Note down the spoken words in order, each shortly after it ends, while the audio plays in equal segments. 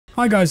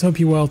Hi guys, hope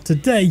you're well.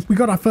 Today we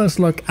got our first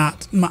look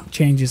at map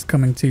changes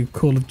coming to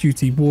Call of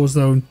Duty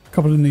Warzone, a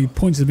couple of new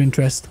points of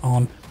interest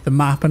on the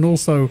map, and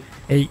also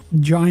a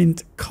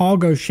giant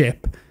cargo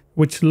ship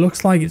which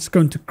looks like it's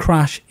going to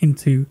crash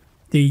into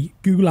the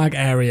gulag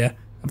area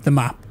of the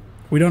map.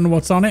 We don't know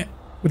what's on it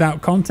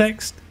without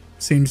context.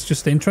 Seems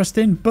just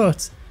interesting,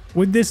 but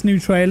with this new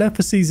trailer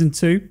for Season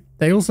 2,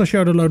 they also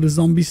showed a load of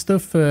zombie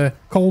stuff for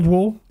Cold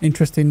War,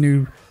 interesting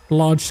new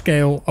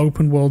large-scale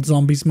open-world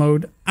zombies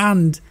mode,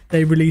 and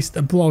they released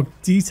a blog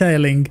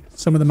detailing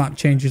some of the map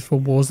changes for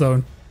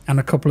Warzone and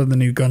a couple of the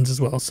new guns as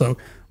well. So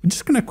we're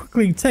just going to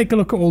quickly take a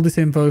look at all this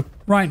info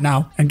right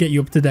now and get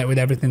you up to date with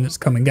everything that's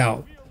coming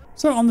out.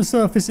 So on the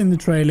surface in the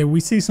trailer, we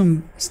see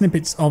some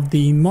snippets of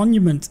the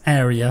monument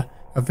area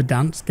of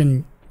Verdansk,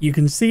 and you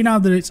can see now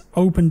that it's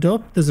opened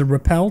up. There's a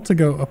rappel to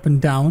go up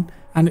and down,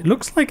 and it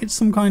looks like it's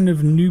some kind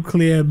of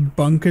nuclear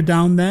bunker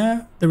down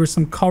there. There are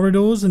some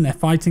corridors and they're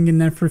fighting in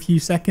there for a few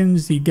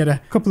seconds. You get a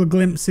couple of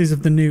glimpses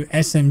of the new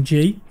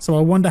SMG. So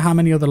I wonder how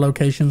many other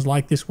locations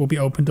like this will be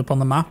opened up on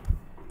the map.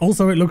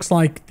 Also, it looks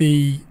like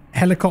the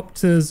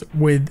helicopters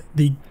with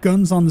the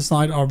guns on the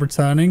side are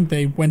returning.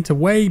 They went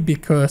away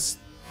because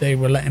they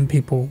were letting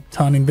people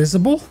turn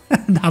invisible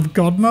and have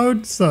God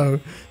mode. So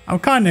I'm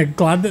kind of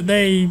glad that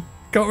they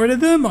got rid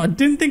of them. I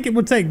didn't think it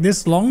would take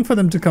this long for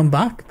them to come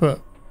back, but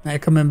they're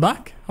coming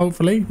back,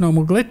 hopefully.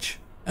 Normal glitch.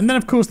 And then,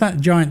 of course, that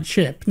giant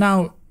ship.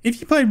 Now,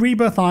 if you play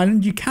Rebirth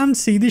Island, you can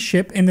see the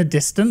ship in the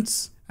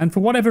distance. And for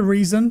whatever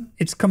reason,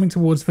 it's coming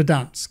towards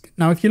Verdansk.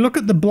 Now, if you look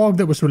at the blog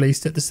that was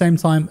released at the same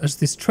time as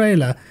this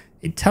trailer,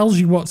 it tells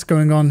you what's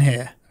going on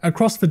here.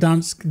 Across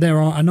Verdansk,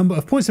 there are a number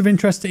of points of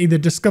interest to either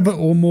discover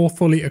or more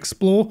fully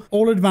explore,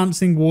 all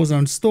advancing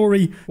Warzone's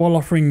story while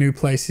offering new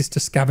places to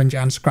scavenge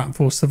and scrap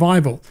for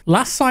survival.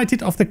 Last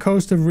sighted off the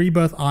coast of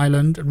Rebirth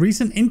Island,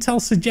 recent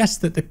intel suggests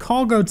that the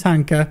cargo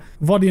tanker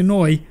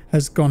Vodyanoi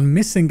has gone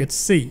missing at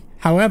sea.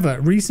 However,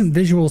 recent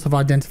visuals have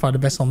identified a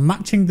vessel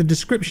matching the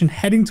description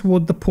heading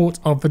toward the port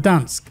of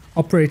Verdansk.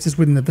 Operators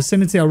within the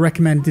vicinity are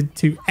recommended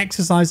to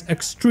exercise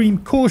extreme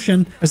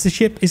caution as the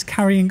ship is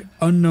carrying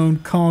unknown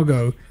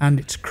cargo and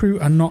its crew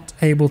are not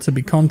able to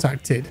be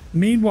contacted.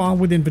 Meanwhile,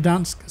 within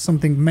Verdansk,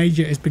 something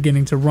major is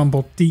beginning to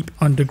rumble deep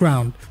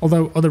underground.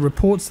 Although other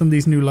reports from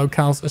these new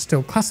locales are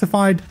still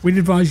classified, we'd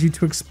advise you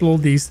to explore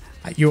these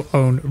at your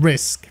own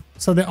risk.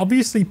 So they're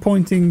obviously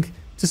pointing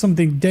to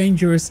something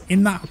dangerous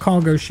in that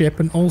cargo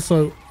ship and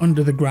also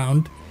under the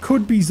ground.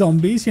 Could be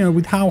zombies, you know,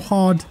 with how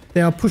hard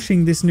they are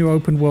pushing this new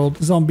open world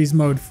zombies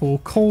mode for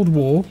Cold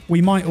War. We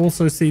might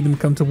also see them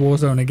come to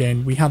Warzone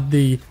again. We had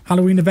the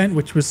Halloween event,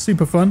 which was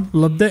super fun,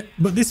 loved it,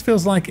 but this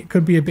feels like it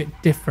could be a bit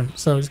different.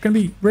 So it's going to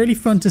be really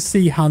fun to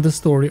see how the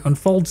story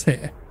unfolds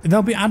here.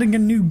 They'll be adding a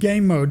new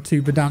game mode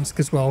to Verdansk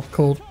as well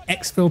called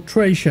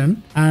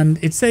Exfiltration, and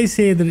it says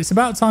here that it's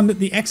about time that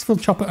the exfil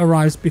chopper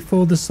arrives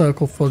before the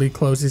circle fully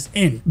closes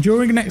in.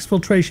 During an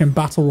exfiltration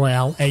battle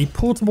royale, a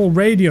portable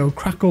radio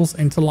crackles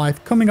into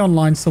life, coming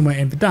online somewhere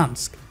in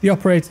Verdansk. The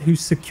operator who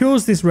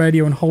secures this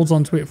radio and holds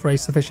onto it for a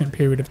sufficient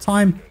period of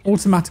time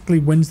automatically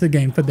wins the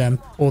game for them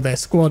or their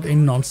squad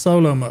in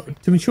non-solo mode.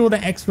 To ensure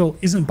that exfil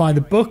isn't by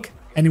the book,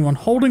 anyone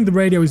holding the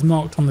radio is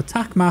marked on the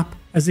TAC map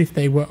as if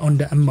they were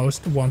under a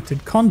most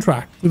wanted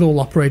contract, with all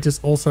operators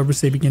also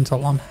receiving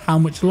intel on how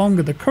much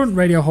longer the current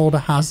radio holder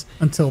has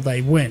until they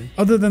win.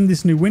 Other than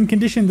this new win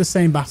condition, the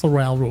same battle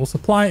royale rules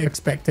apply.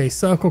 Expect a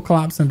circle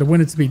collapse and a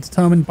winner to be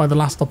determined by the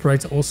last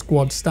operator or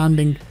squad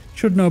standing,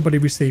 should nobody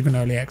receive an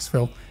early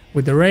exfil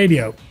with the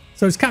radio.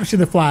 So it's capture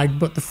the flag,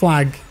 but the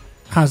flag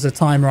has a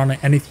timer on it,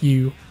 and if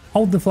you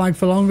hold the flag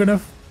for long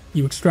enough,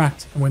 you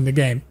extract and win the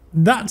game.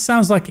 That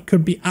sounds like it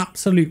could be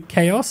absolute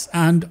chaos,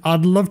 and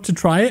I'd love to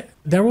try it.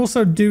 They're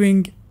also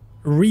doing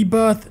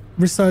Rebirth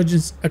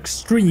Resurgence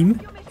Extreme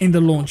in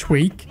the launch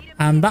week,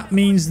 and that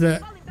means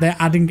that they're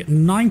adding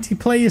 90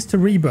 players to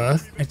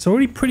Rebirth. It's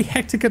already pretty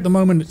hectic at the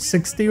moment at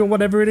 60 or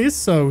whatever it is,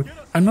 so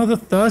another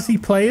 30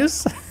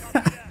 players.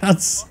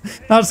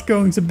 that's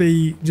going to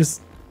be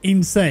just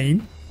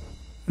insane.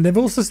 And they've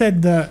also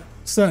said that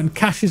certain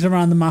caches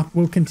around the map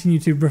will continue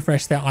to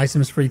refresh their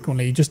items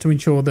frequently, just to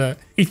ensure that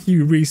if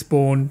you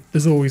respawn,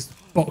 there's always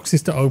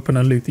boxes to open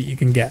and loot that you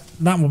can get.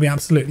 That will be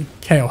absolutely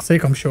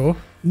chaotic, I'm sure.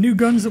 New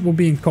guns that will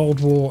be in Cold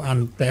War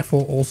and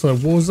therefore also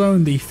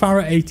Warzone. The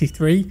Farah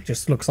 83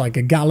 just looks like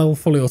a Galil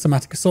fully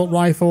automatic assault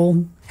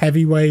rifle,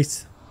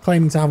 heavyweight,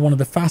 claiming to have one of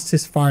the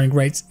fastest firing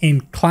rates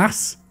in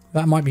class.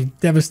 That might be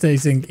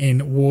devastating in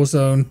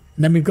Warzone. And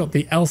then we've got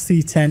the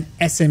LC-10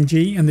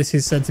 SMG, and this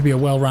is said to be a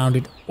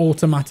well-rounded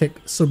automatic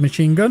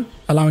submachine gun,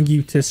 allowing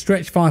you to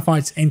stretch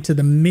firefights into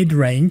the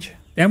mid-range.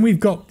 Then we've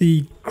got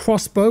the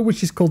crossbow,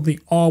 which is called the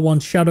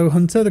R1 Shadow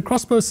Hunter. The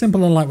crossbow's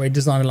simple and lightweight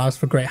design allows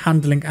for great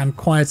handling and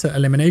quieter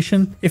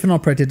elimination. If an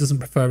operator doesn't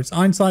prefer its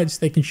iron sights,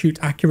 they can shoot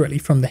accurately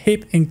from the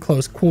hip in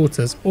close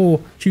quarters,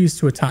 or choose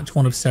to attach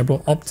one of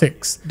several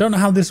optics. Don't know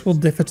how this will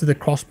differ to the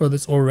crossbow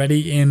that's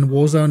already in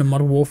Warzone and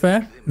Modern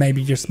Warfare.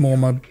 Maybe just more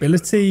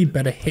mobility,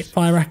 better hip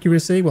fire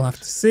accuracy, we'll have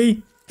to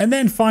see. And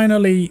then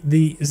finally,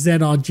 the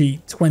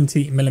ZRG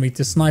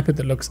 20mm sniper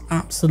that looks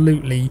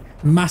absolutely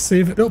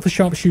massive, built for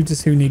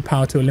sharpshooters who need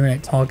power to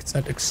eliminate targets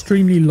at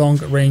extremely long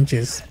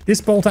ranges. This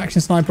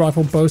bolt-action sniper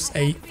rifle boasts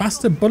a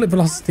faster bullet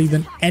velocity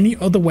than any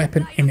other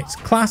weapon in its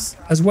class,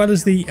 as well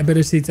as the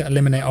ability to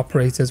eliminate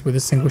operators with a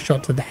single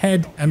shot to the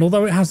head. And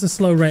although it has a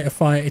slow rate of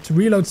fire, its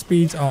reload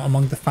speeds are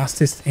among the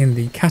fastest in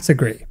the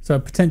category. So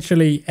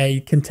potentially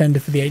a contender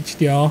for the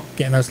HDR,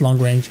 getting those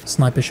long-range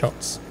sniper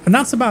shots. And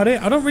that's about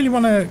it. I don't really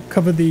want to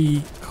cover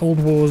the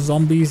Cold War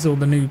zombies or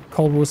the new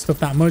Cold War stuff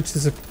that much.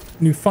 There's a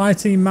new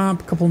fireteam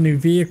map, a couple new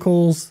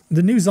vehicles.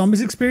 The new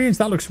zombies experience,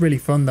 that looks really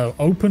fun though.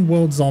 Open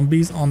world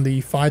zombies on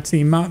the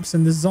fireteam maps,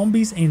 and there's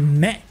zombies in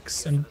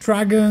mechs and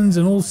dragons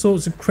and all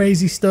sorts of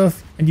crazy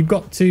stuff. And you've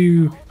got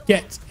to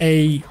get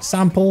a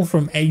sample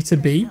from A to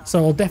B.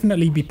 So I'll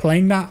definitely be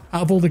playing that.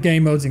 Out of all the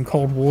game modes in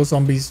Cold War,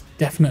 zombies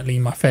definitely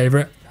my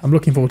favorite. I'm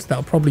looking forward to that.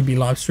 I'll probably be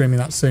live streaming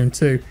that soon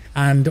too.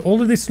 And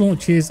all of this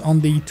launches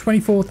on the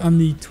 24th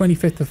and the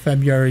 25th of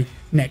February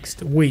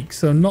next week.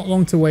 So not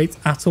long to wait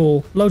at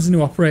all. Loads of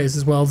new operators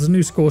as well. There's a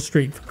new score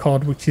streak for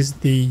COD, which is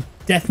the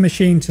Death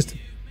Machine, just a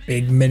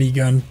big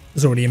minigun.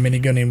 There's already a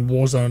minigun in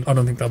Warzone. I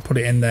don't think they'll put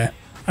it in there.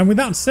 And with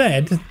that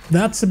said,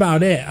 that's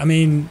about it. I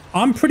mean,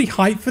 I'm pretty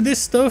hyped for this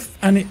stuff,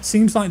 and it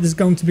seems like there's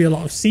going to be a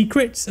lot of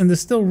secrets, and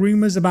there's still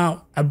rumors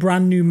about a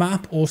brand new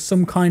map or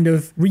some kind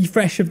of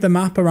refresh of the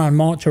map around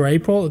March or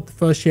April at the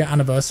first year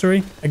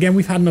anniversary. Again,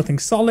 we've had nothing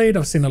solid.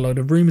 I've seen a load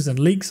of rumors and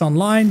leaks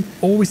online.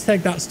 Always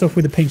take that stuff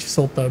with a pinch of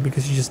salt though,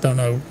 because you just don't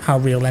know how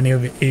real any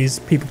of it is.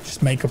 People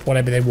just make up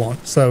whatever they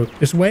want. So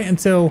just wait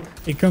until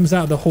it comes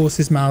out of the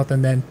horse's mouth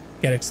and then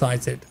get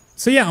excited.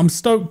 So yeah, I'm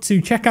stoked to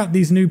check out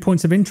these new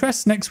points of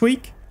interest next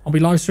week. I'll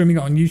be live streaming it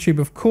on YouTube,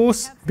 of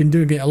course. I've been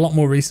doing it a lot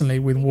more recently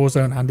with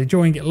Warzone and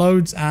enjoying it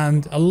loads,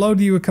 and a load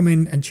of you are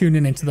coming and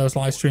tuning into those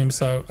live streams,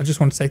 so I just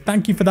want to say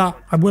thank you for that.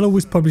 I will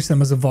always publish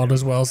them as a VOD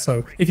as well,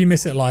 so if you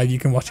miss it live, you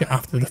can watch it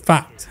after the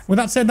fact. With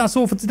that said, that's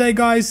all for today,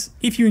 guys.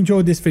 If you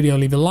enjoyed this video,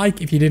 leave a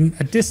like. If you didn't,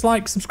 a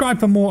dislike. Subscribe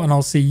for more, and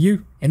I'll see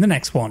you in the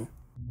next one.